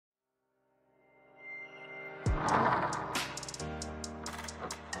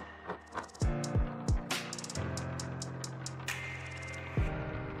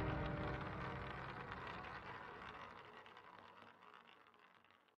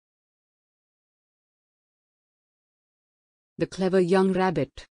The clever young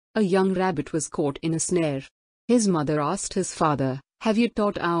rabbit. A young rabbit was caught in a snare. His mother asked his father, "Have you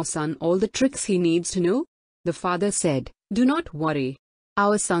taught our son all the tricks he needs to know?" The father said, "Do not worry.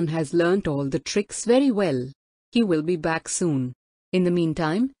 Our son has learnt all the tricks very well. He will be back soon." In the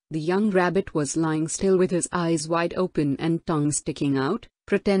meantime, the young rabbit was lying still with his eyes wide open and tongue sticking out,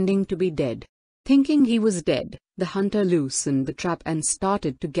 pretending to be dead. Thinking he was dead, the hunter loosened the trap and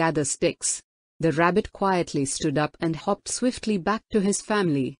started to gather sticks. The rabbit quietly stood up and hopped swiftly back to his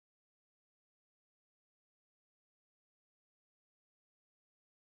family.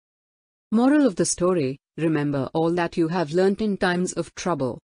 Moral of the story: remember all that you have learnt in times of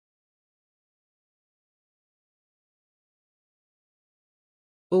trouble.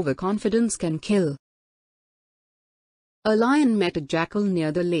 Overconfidence can kill. A lion met a jackal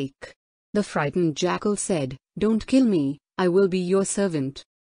near the lake. The frightened jackal said, "Don't kill me, I will be your servant."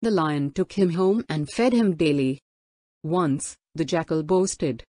 The lion took him home and fed him daily. Once, the jackal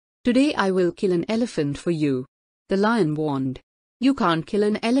boasted, "Today I will kill an elephant for you." The lion warned, "You can't kill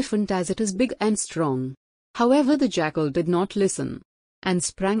an elephant as it is big and strong." However, the jackal did not listen and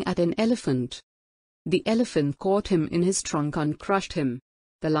sprang at an elephant. The elephant caught him in his trunk and crushed him.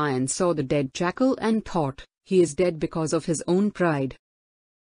 The lion saw the dead jackal and thought, "He is dead because of his own pride."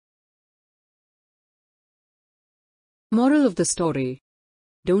 Moral of the story: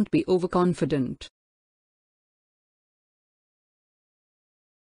 don't be overconfident.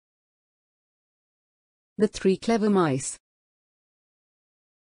 The Three Clever Mice.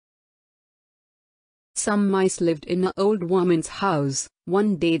 Some mice lived in an old woman's house.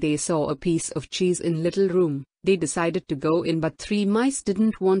 One day they saw a piece of cheese in little room. They decided to go in, but three mice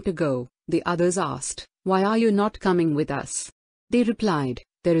didn't want to go. The others asked, "Why are you not coming with us?" They replied,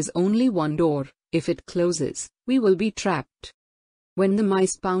 "There is only one door. If it closes, we will be trapped." When the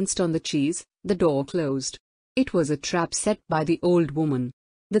mice pounced on the cheese, the door closed. It was a trap set by the old woman.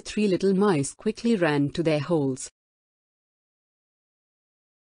 The three little mice quickly ran to their holes.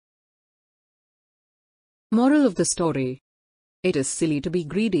 Moral of the story: it is silly to be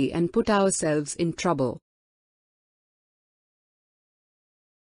greedy and put ourselves in trouble.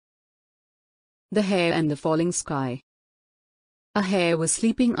 The Hare and the Falling Sky. A hare was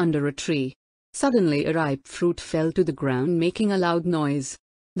sleeping under a tree. Suddenly a ripe fruit fell to the ground, making a loud noise.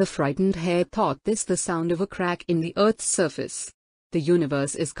 The frightened hare thought this the sound of a crack in the earth's surface. "The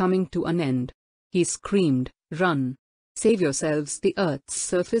universe is coming to an end." He screamed, "Run! Save yourselves, the earth's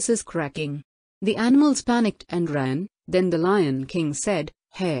surface is cracking." The animals panicked and ran. Then the Lion King said,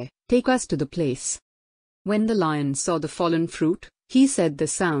 "Hare, take us to the place." When the lion saw the fallen fruit, he said the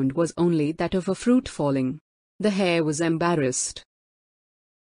sound was only that of a fruit falling. The hare was embarrassed.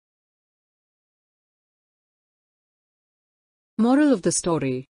 Moral of the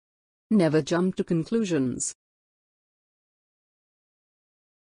story: never jump to conclusions.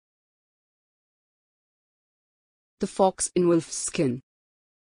 The Fox in Wolf's Skin.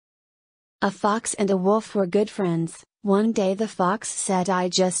 A fox and a wolf were good friends. One day the fox said, "I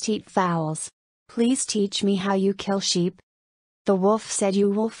just eat fowls. Please teach me how you kill sheep." The wolf said, "You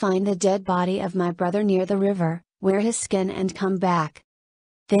will find the dead body of my brother near the river, wear his skin and come back."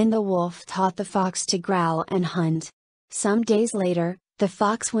 Then the wolf taught the fox to growl and hunt. Some days later, the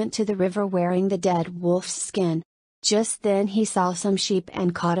fox went to the river wearing the dead wolf's skin. Just then he saw some sheep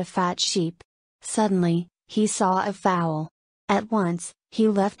and caught a fat sheep. Suddenly, he saw a fowl. At once, he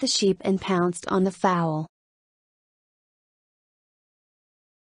left the sheep and pounced on the fowl.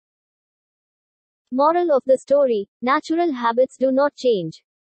 Moral of the story: natural habits do not change.